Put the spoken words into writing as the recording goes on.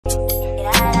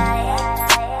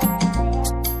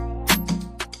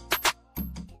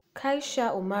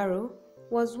Kaisha Umaru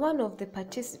was one of the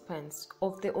participants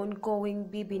of the ongoing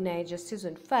Bbnaija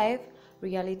Season 5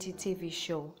 reality TV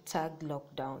show tagged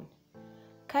Lockdown.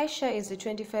 Kaisha is a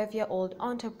 25-year-old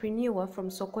entrepreneur from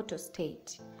Sokoto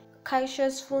State.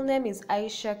 Kaisha's full name is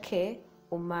Kaisha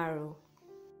Umaru.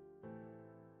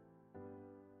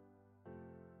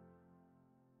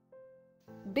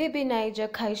 Bbnaija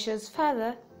Kaisha's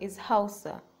father is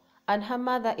Hausa and her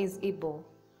mother is Igbo.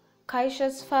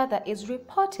 Kaisha's father is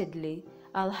reportedly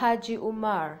Alhaji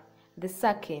Umar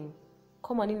II,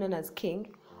 commonly known as King,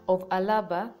 of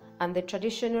Alaba and the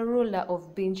traditional ruler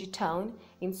of Binji town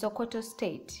in Sokoto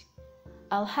State.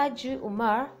 Alhaji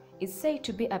Umar is said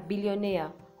to be a billionaire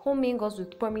who mingles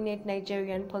with prominent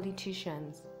Nigerian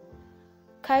politicians.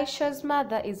 Kaisha's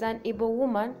mother is an Igbo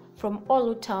woman from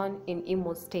Olu town in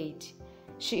Imo State.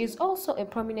 She is also a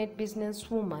prominent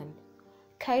businesswoman.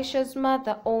 Kaisha's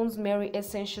mother owns Mary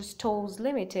Essential Stores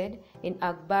Limited in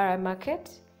Agbara Market,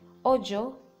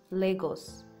 Ojo,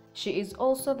 Lagos. She is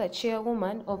also the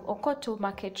chairwoman of Okoto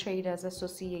Market Traders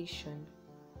Association.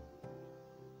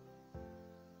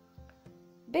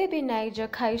 Bbnaija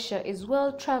Kaisha is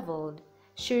well-traveled.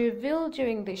 She revealed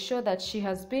during the show that she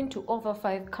has been to over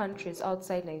 5 countries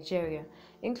outside Nigeria,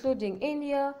 including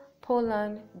India,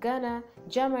 Poland, Ghana,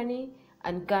 Germany,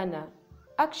 and Ghana.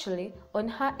 Actually, on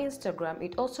her Instagram,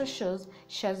 it also shows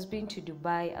she has been to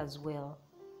Dubai as well.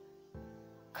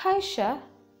 Kaisha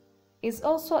is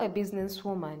also a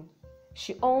businesswoman.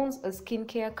 She owns a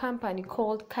skincare company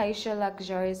called Kaisha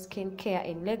Luxury Skincare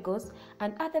in Lagos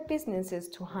and other businesses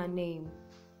to her name.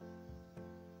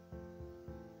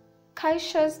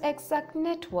 Kaisha's exact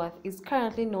net worth is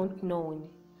currently not known.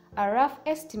 A rough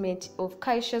estimate of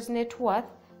Kaisha's net worth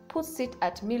puts it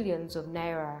at millions of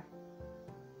naira.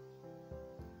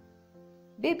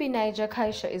 Bbnaija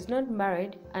Kaisha is not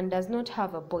married and does not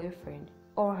have a boyfriend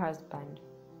or husband.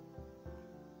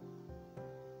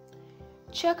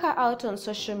 Check her out on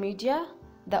social media.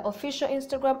 The official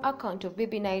Instagram account of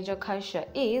Bbnaija Kaisha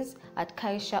is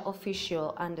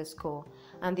 @KaishaOfficial_,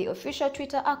 and the official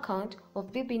Twitter account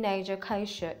of Bbnaija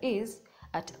Kaisha is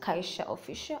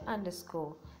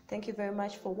 @KaishaOfficial_. Thank you very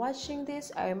much for watching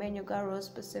this. I remain your girl Rose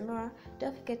Pasimura.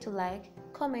 Don't forget to like,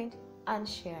 comment, and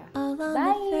share. All on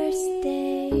the first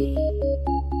day.